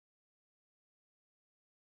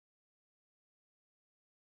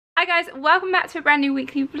Hi guys, welcome back to a brand new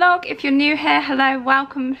weekly vlog. If you're new here, hello,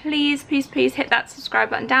 welcome. Please hit that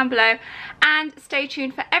subscribe button down below and stay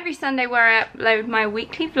tuned for every Sunday where I upload my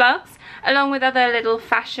weekly vlogs along with other little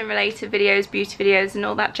fashion related videos, beauty videos and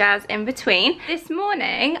all that jazz in between. This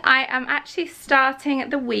morning I am actually starting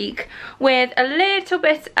the week with a little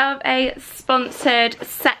bit of a sponsored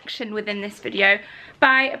section within this video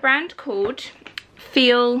by a brand called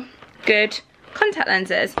Feel Good contact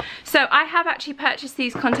lenses. So I have actually purchased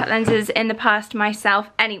these contact lenses in the past myself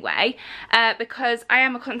anyway, because I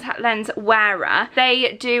am a contact lens wearer.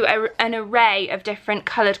 They do an array of different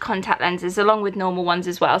coloured contact lenses along with normal ones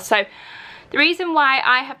as well. So the reason why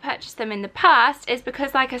I have purchased them in the past is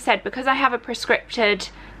because, like I said, because I have a prescripted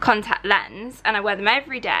contact lens and I wear them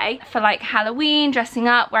every day for like Halloween, dressing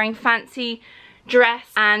up, wearing fancy dress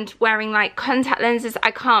and wearing like contact lenses. I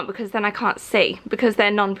can't, because then I can't see, because they're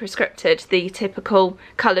non-prescripted, the typical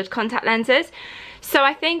coloured contact lenses. So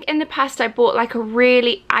I think in the past I bought like a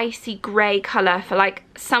really icy grey colour for like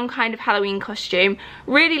some kind of Halloween costume.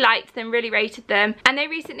 Really liked them, really rated them, and they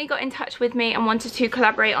recently got in touch with me and wanted to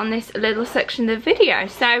collaborate on this little section of the video.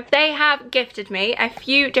 So they have gifted me a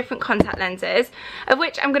few different contact lenses, of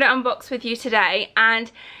which I'm going to unbox with you today,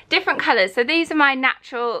 and different colours. So these are my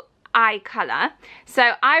natural eye colour,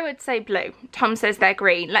 so I would say blue. Tom says they're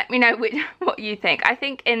green. Let me know what you think. I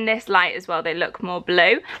think in this light as well they look more blue.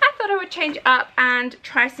 I thought I would change it up and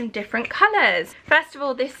try some different colours. First of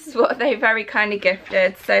all, this is what they very kindly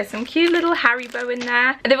gifted. So some cute little Haribo in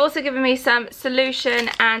there. They've also given me some solution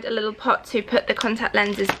and a little pot to put the contact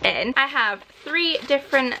lenses in. I have 3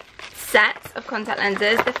 different sets of contact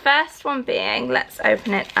lenses. The first one being, let's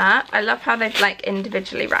open it up. I love how they've like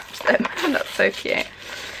individually wrapped them. That's so cute.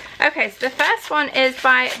 Okay, so the first one is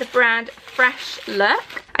by the brand Fresh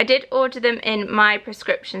Look. I did order them in my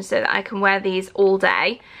prescription so that I can wear these all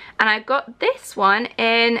day. And I got this one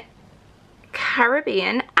in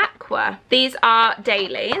Caribbean Aqua. These are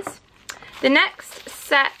dailies. The next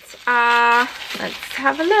set are, let's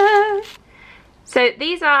have a look. So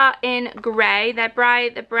these are in grey. They're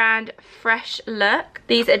by the brand Fresh Look.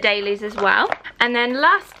 These are dailies as well. And then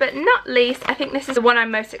last but not least, I think this is the one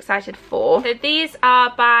I'm most excited for. So these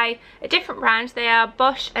are by a different brand. They are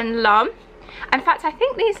Bosch and Lom. In fact, I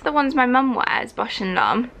think these are the ones my mum wears, Bosch and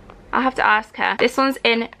Lom. I'll have to ask her. This one's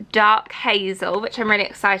in dark hazel, which I'm really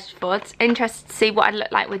excited for. It's interesting to see what I'd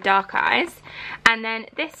look like with dark eyes. And then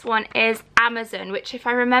this one is Amazon, which if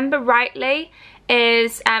I remember rightly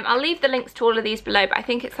is, I'll leave the links to all of these below, but I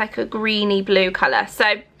think it's like a greeny blue colour.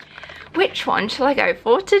 So which one shall I go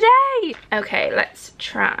for today? Okay, let's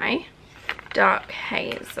try dark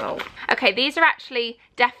hazel. Okay, these are actually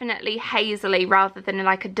definitely hazily rather than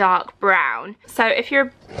like a dark brown. So if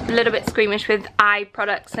you're a little bit squeamish with eye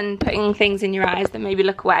products and putting things in your eyes, then maybe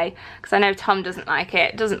look away, because I know Tom doesn't like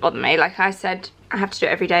it. It doesn't bother me. Like I said, I have to do it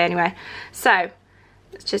every day anyway. So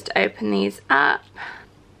let's just open these up.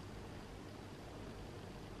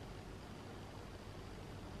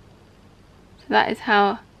 So that is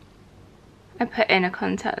how I put in a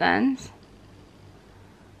contact lens.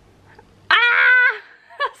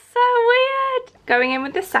 Going in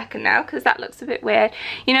with the second now, because that looks a bit weird.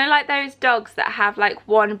 You know, like those dogs that have like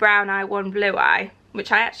one brown eye, one blue eye,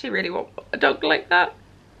 which I actually really want a dog like that.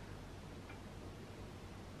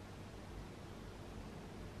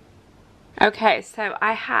 Okay, so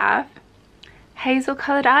I have hazel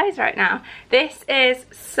coloured eyes right now. This is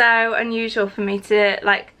so unusual for me to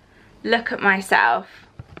like look at myself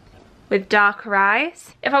with darker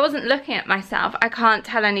eyes. If I wasn't looking at myself, I can't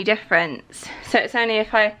tell any difference. So it's only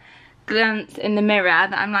if I glance in the mirror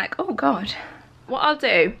that I'm like, oh god. What I'll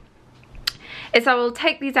do is I will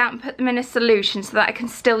take these out and put them in a solution so that I can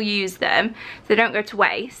still use them, so they don't go to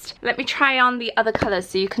waste. Let me try on the other colours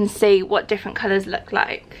so you can see what different colours look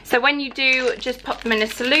like. So when you do just pop them in a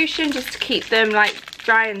solution, just to keep them like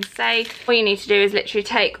dry and safe, all you need to do is literally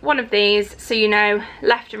take one of these, so you know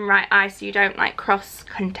left and right eye, so you don't like cross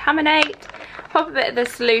contaminate. Pop a bit of the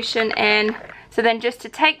solution in. So then just to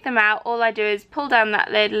take them out, all I do is pull down that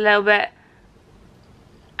lid a little bit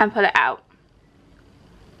and pull it out.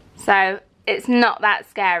 So it's not that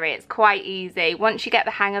scary, it's quite easy. Once you get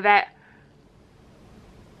the hang of it,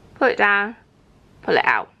 pull it down, pull it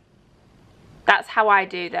out. That's how I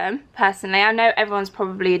do them, personally. I know everyone's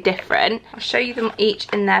probably different. I'll show you them each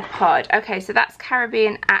in their pod. Okay, so that's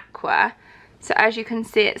Caribbean Aqua. So as you can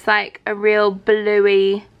see, it's like a real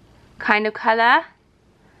bluey kind of colour.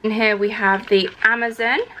 And here we have the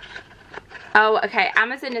Amazon. Oh, okay,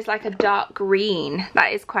 Amazon is like a dark green.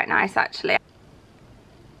 That is quite nice, actually.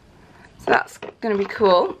 So that's going to be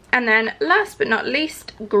cool. And then last but not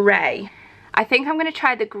least, grey. I think I'm going to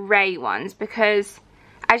try the grey ones because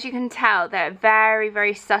As you can tell, they're very,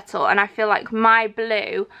 very subtle, and I feel like my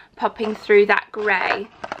blue popping through that grey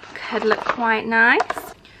could look quite nice.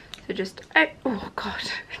 So just, oh god,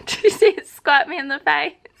 do you see it squirt me in the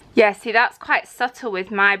face? Yeah, see, that's quite subtle with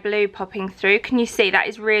my blue popping through. Can you see that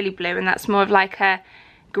is really blue, and that's more of like a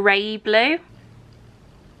grey blue.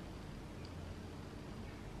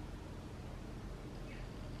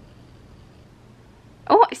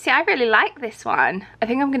 Oh, see, I really like this one. I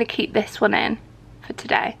think I'm going to keep this one in for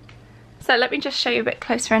today. So let me just show you a bit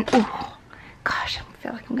closer in. Oh, gosh, I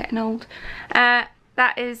feel like I'm getting old.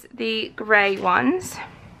 That is the grey ones.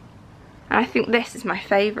 And I think this is my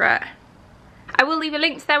favourite. I will leave a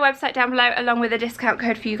link to their website down below along with a discount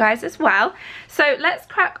code for you guys as well. So let's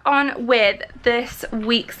crack on with this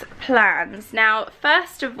week's plans. Now,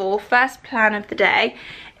 first of all, first plan of the day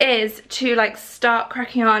is to like start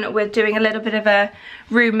cracking on with doing a little bit of a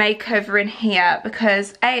room makeover in here,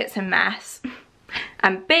 because A, it's a mess,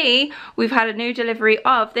 and B, we've had a new delivery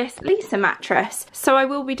of this Lisa mattress. So I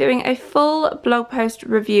will be doing a full blog post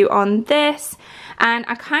review on this, and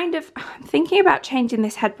I'm thinking about changing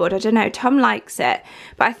this headboard. I don't know, Tom likes it,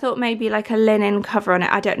 but I thought maybe like a linen cover on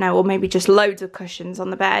it, I don't know, or maybe just loads of cushions on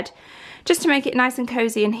the bed, just to make it nice and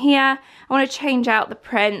cozy in here. I want to change out the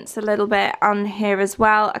prints a little bit on here as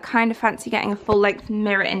well. I kind of fancy getting a full length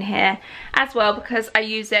mirror in here as well, because I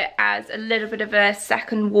use it as a little bit of a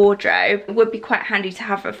second wardrobe. It would be quite handy to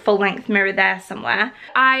have a full length mirror there somewhere.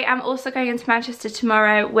 I am also going into Manchester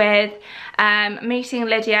tomorrow with meeting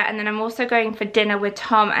Lydia, and then I'm also going for dinner with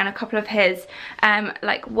Tom and a couple of his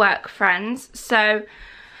like work friends. So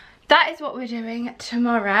that is what we're doing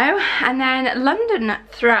tomorrow, and then London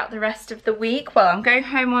throughout the rest of the week. Well, I'm going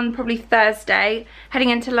home on probably Thursday, heading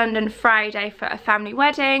into London Friday for a family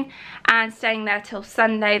wedding, and staying there till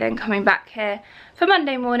Sunday, then coming back here for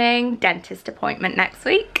Monday morning dentist appointment next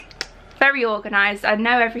week. Very organised. I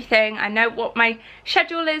know everything. I know what my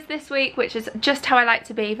schedule is this week, which is just how I like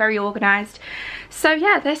to be, very organised. So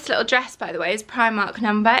yeah, this little dress, by the way, is Primark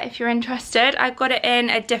number if you're interested. I got it in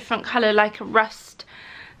a different colour, like a rust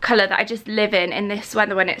colour that I just live in this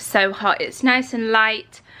weather when it's so hot. It's nice and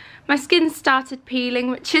light. My skin started peeling,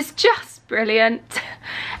 which is just brilliant.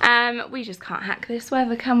 We just can't hack this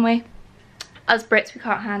weather, can we? Us Brits, we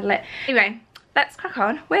can't handle it. Anyway, let's crack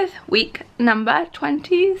on with week number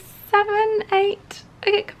 27, 8, I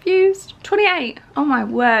get confused, 28, oh my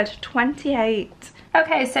word, 28.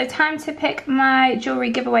 Okay, so time to pick my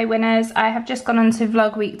jewellery giveaway winners. I have just gone on to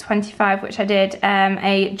vlog week 25, which I did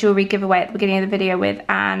a jewellery giveaway at the beginning of the video with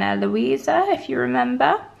Anna Louisa, if you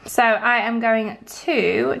remember. So I am going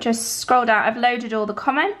to just scroll down. I've loaded all the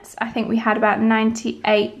comments. I think we had about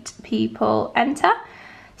 98 people enter.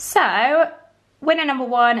 So winner number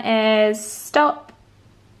 1 is Stop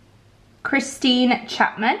Christine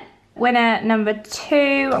Chapman. Winner number 2,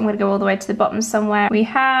 I'm going to go all the way to the bottom somewhere. We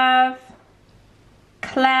have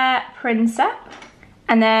Claire Prinsep,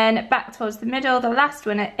 and then back towards the middle, the last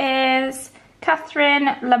winner is Catherine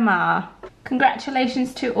Lamar.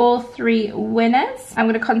 Congratulations to all 3 winners. I'm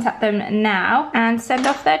going to contact them now and send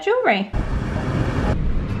off their jewellery.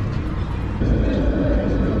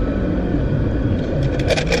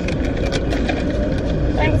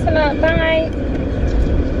 Thanks a lot, bye.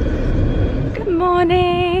 Good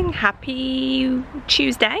morning, happy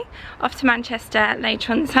Tuesday. Off to Manchester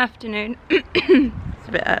later on this afternoon. It's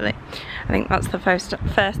a bit early. I think that's the first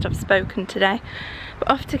I've spoken today. But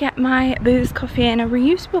off to get my booze coffee in a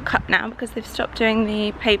reusable cup now, because they've stopped doing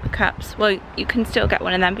the paper cups. Well, you can still get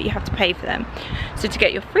one of them, but you have to pay for them. So to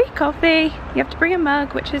get your free coffee, you have to bring a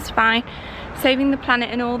mug, which is fine. Saving the planet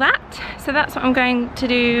and all that. So that's what I'm going to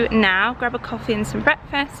do now. Grab a coffee and some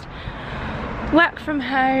breakfast, work from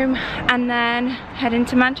home, and then head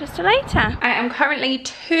into Manchester later. I am currently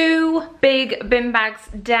 2 big bin bags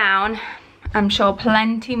down. I'm sure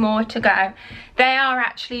plenty more to go. They are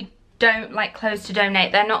actually closed to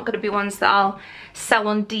donate. They're not going to be ones that I'll sell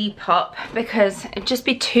on Depop, because it'd just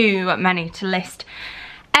be too many to list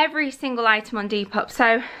every single item on Depop.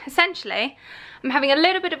 So essentially, I'm having a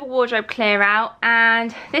little bit of a wardrobe clear out,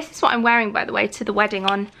 and this is what I'm wearing, by the way, to the wedding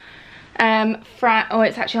on oh,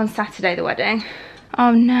 it's actually on Saturday, the wedding.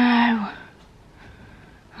 Oh no.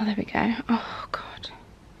 Oh, there we go. Oh god.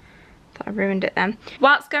 Thought I ruined it then.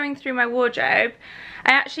 Whilst going through my wardrobe,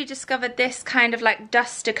 I actually discovered this kind of like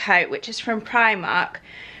duster coat, which is from Primark,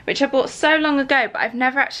 which I bought so long ago, but I've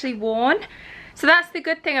never actually worn. So that's the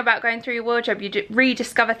good thing about going through your wardrobe. You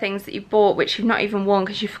rediscover things that you've bought which you've not even worn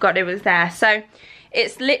because you forgot it was there. So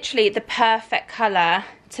it's literally the perfect colour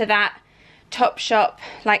to that Topshop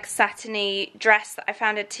like satiny dress that I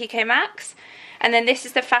found at TK Maxx. And then this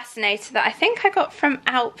is the fascinator that I think I got from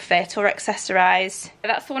Outfit or Accessorize.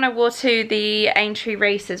 That's the one I wore to the Aintree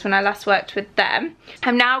races when I last worked with them.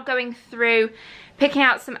 I'm now going through picking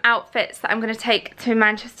out some outfits that I'm going to take to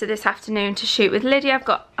Manchester this afternoon to shoot with Lydia. I've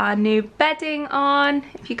got our new bedding on,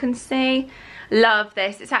 if you can see. Love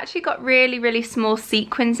this. It's actually got really, really small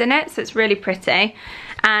sequins in it, so it's really pretty.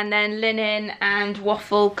 And then linen and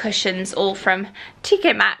waffle cushions, all from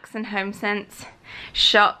TK Maxx and HomeSense.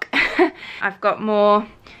 Shock. I've got more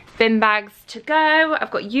bin bags to go.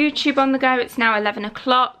 I've got YouTube on the go. It's now 11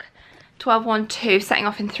 o'clock. 12:12, setting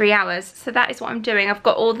off in 3 hours. So that is what I'm doing. I've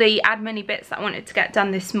got all the admin-y bits that I wanted to get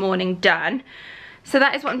done this morning done. So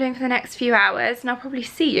that is what I'm doing for the next few hours, and I'll probably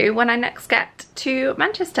see you when I next get to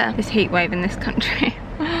Manchester. This heat wave in this country.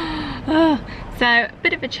 So a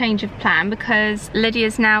bit of a change of plan, because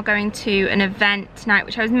Lydia's now going to an event tonight,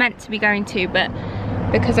 which I was meant to be going to, but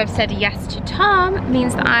because I've said yes to Tom, it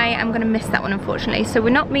means that I am going to miss that one, unfortunately. So we're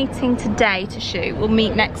not meeting today to shoot. We'll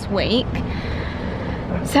meet next week.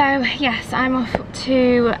 So yes, I'm off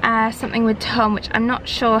to something with Tom, which I'm not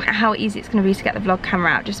sure how easy it's going to be to get the vlog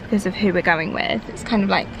camera out, just because of who we're going with. It's kind of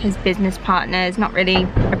like his business partner. It's not really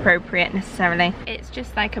appropriate necessarily. It's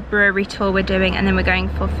just like a brewery tour we're doing, and then we're going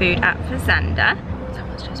for food at Fazenda.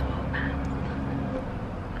 Someone's just walked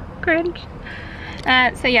past. Cringe.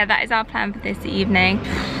 So yeah, that is our plan for this evening.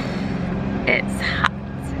 It's hot,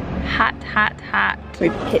 hot, hot, hot. We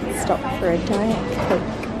pit stop for a Diet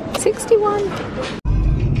Coke. 61.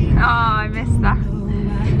 Oh, I missed that.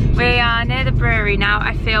 We are near the brewery now.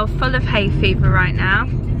 I feel full of hay fever right now.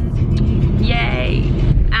 Yay.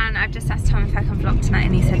 And I've just asked Tom if I can vlog tonight,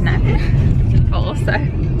 and he said no. Also,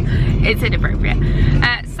 it's inappropriate.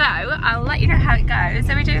 So I'll let you know how it goes.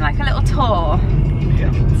 So we do like a little tour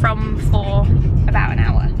from for about an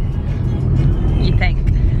hour, you think?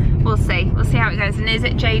 We'll see. We'll see how it goes. And is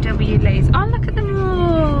it JW Lee's? Oh, look at them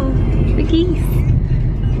all. The geese.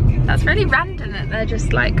 That's really random that they're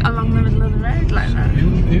just like along the middle of the road like that.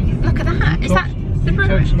 Look at that. Is that the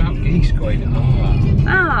brewery? Talks about geese going,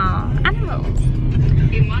 oh, animals.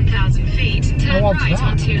 In 1,000 feet, turn right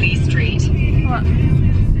onto Lee Street. What?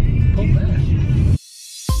 Pull there.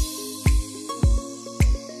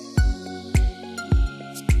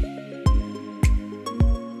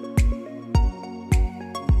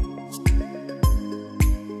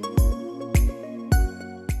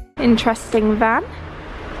 Interesting van.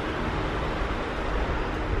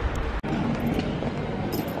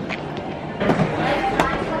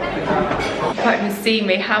 You can't even see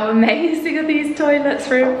me. How amazing are these toilets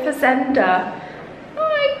from Fazenda?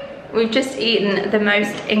 We've just eaten the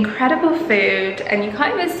most incredible food, and you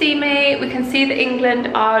can't even see me. We can see that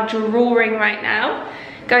England are drawing right now,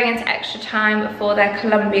 going into extra time before their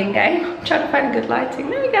Colombian game. I'm trying to find good lighting.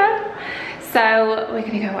 There we go. So we're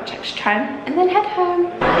gonna go watch extra time and then head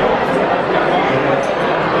home.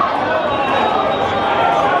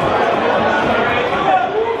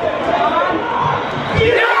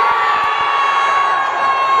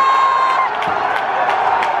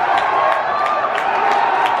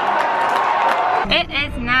 It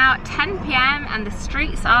is now 10 PM and the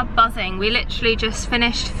streets are buzzing. We literally just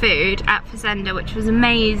finished food at Fazenda, which was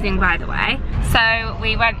amazing, by the way. So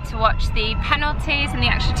we went to watch the penalties and the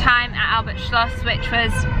extra time at Albert Schloss, which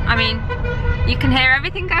was, I mean, you can hear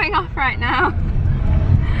everything going off right now.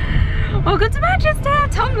 Welcome to Manchester.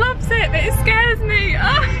 Tom loves it, but it scares me.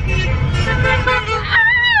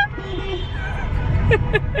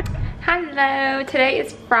 Hello, today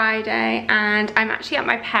is Friday and I'm actually at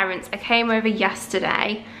my parents'. I came over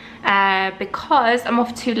yesterday because I'm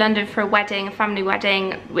off to London for a wedding, a family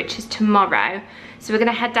wedding, which is tomorrow. So we're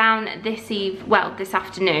gonna head down this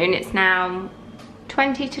afternoon. It's now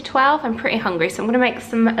 20 to 12. I'm pretty hungry, so I'm gonna make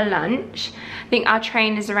some lunch. I think our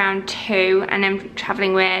train is around 2 and I'm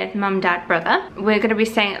traveling with mum, dad, brother. We're gonna be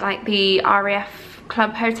staying at like the RAF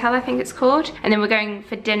Club Hotel, I think it's called, and then we're going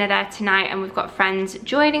for dinner there tonight, and we've got friends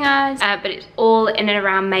joining us, but it's all in and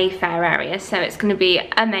around Mayfair area, so it's going to be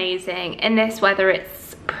amazing. In this weather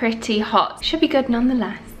it's pretty hot. Should be good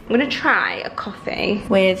nonetheless. I'm gonna try a coffee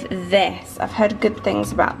with this. I've heard good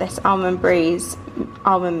things about this Almond Breeze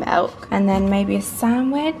almond milk, and then maybe a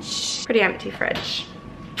sandwich. Pretty empty fridge.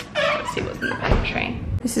 Let's see what's in the pantry.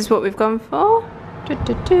 This is what we've gone for.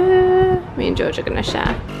 Me and George are gonna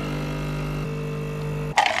share.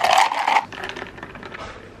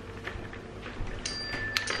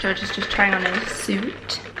 George is just trying on a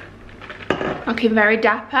suit. Looking very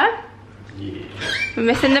dapper. Yeah. We're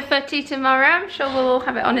missing the footy tomorrow. I'm sure we'll all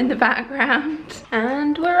have it on in the background.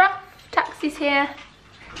 And we're off. Taxi's here.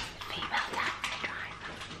 Female taxi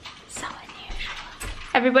driver. So unusual.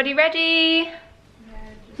 Everybody ready?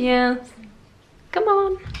 Yes. Come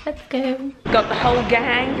on, let's go. Got the whole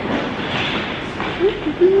gang.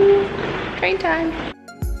 Train time.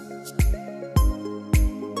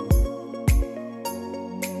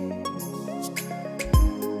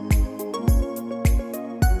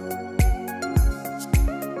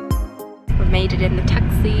 We've made it in the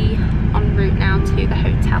taxi, en route now to the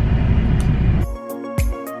hotel.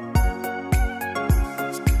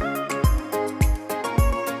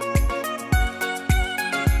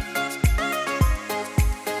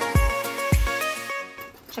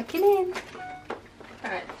 Checking in.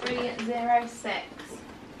 Alright, 306.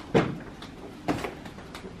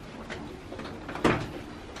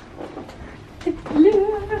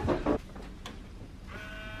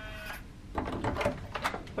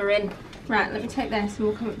 We're in. Right, let me take this and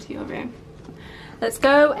we'll come up to your room. Let's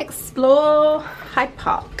go explore Hyde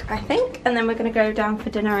Park, I think, and then we're going to go down for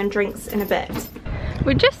dinner and drinks in a bit.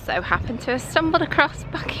 We just so happened to have stumbled across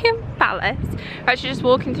Buckingham Palace. We're actually just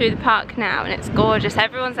walking through the park now and it's gorgeous.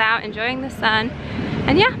 Everyone's out enjoying the sun.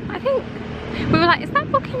 And yeah, I think, we were like, is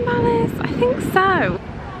that Buckingham Palace? I think so.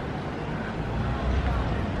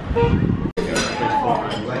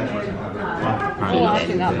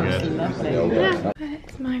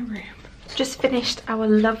 Where's my room? Just finished our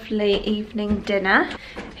lovely evening dinner.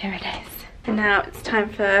 Here it is. And now it's time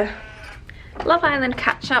for Love Island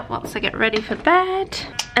catch up once I get ready for bed.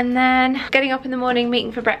 And then getting up in the morning,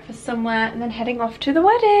 meeting for breakfast somewhere, and then heading off to the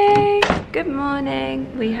wedding. Good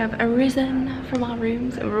morning. We have arisen from our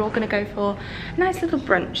rooms and we're all gonna go for a nice little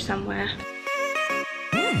brunch somewhere.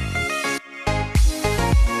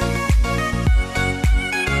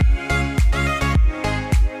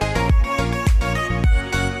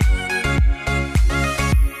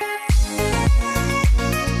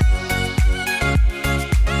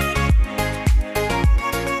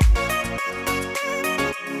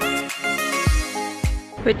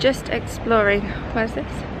 We're just exploring, where's this?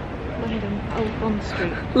 London, Old Bond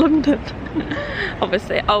Street. London.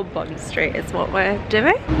 Obviously Old Bond Street is what we're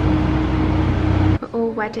doing. We're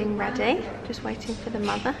all wedding ready, just waiting for the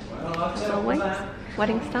mother, as always.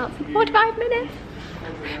 Wedding starts in 45 minutes.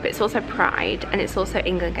 But it's also Pride and it's also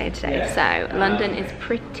England Day today, so London is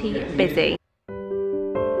pretty busy.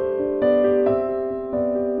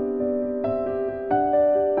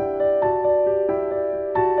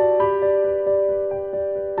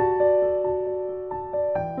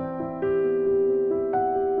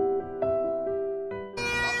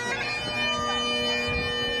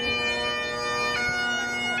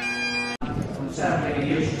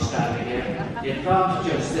 The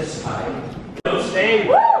advantage is this time. Stay.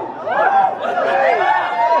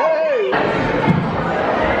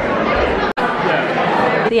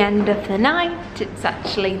 The end of the night, it's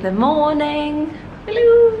actually the morning.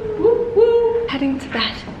 Hello. Woo, woo. Heading to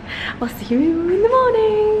bed. I'll see you in the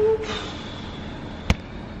morning.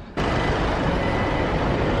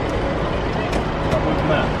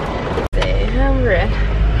 We're in.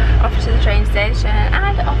 Off to the train station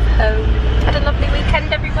and off home. Had a lovely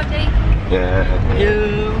weekend, everybody. Yeah.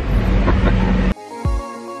 You.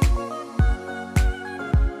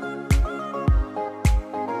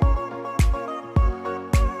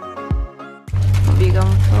 What have you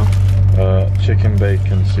gone for? Chicken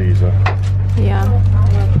bacon Caesar. Yeah.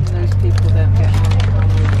 Those people don't get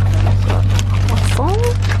What's all?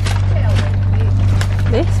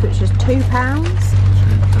 This, which is £2.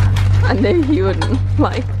 I knew you wouldn't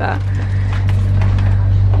like that.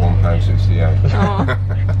 £1.68. Oh,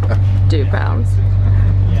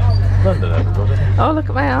 £2. London, everybody. Oh, look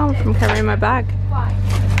at my arm from carrying my bag.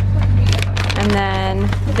 And then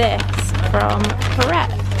this from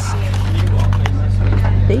Correct.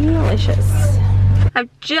 Delicious. I've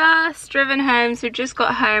just driven home, so we've just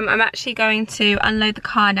got home. I'm actually going to unload the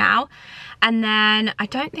car now. And then I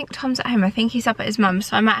don't think Tom's at home. I think he's up at his mum's,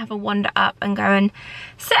 so I might have a wander up and go and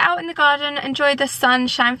sit out in the garden, enjoy the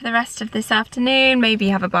sunshine for the rest of this afternoon, maybe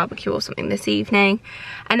have a barbecue or something this evening,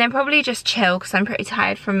 and then probably just chill because I'm pretty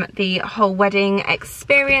tired from the whole wedding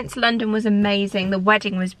experience. London was amazing. The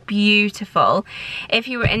wedding was beautiful. If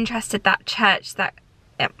you were interested, that church that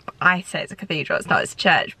I say it's a cathedral, it's not, it's a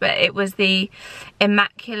church, but it was the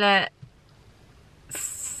Immaculate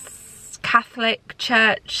Catholic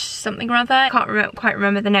Church something or other. I can't quite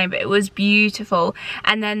remember the name, but it was beautiful.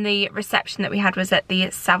 And then the reception that we had was at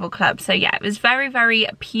the Savile Club. So yeah, it was very, very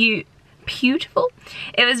beautiful.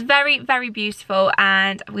 It was very, very beautiful,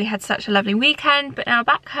 and we had such a lovely weekend. But now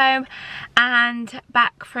back home and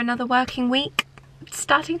back for another working week.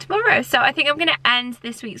 starting tomorrow. So I think I'm going to end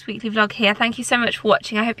this week's weekly vlog here. Thank you so much for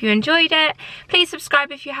watching. I hope you enjoyed it. Please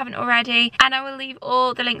subscribe if you haven't already, and I will leave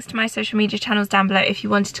all the links to my social media channels down below if you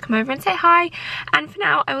wanted to come over and say hi. And for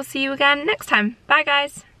now, I will see you again next time. Bye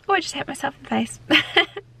guys. Oh, I just hit myself in the face.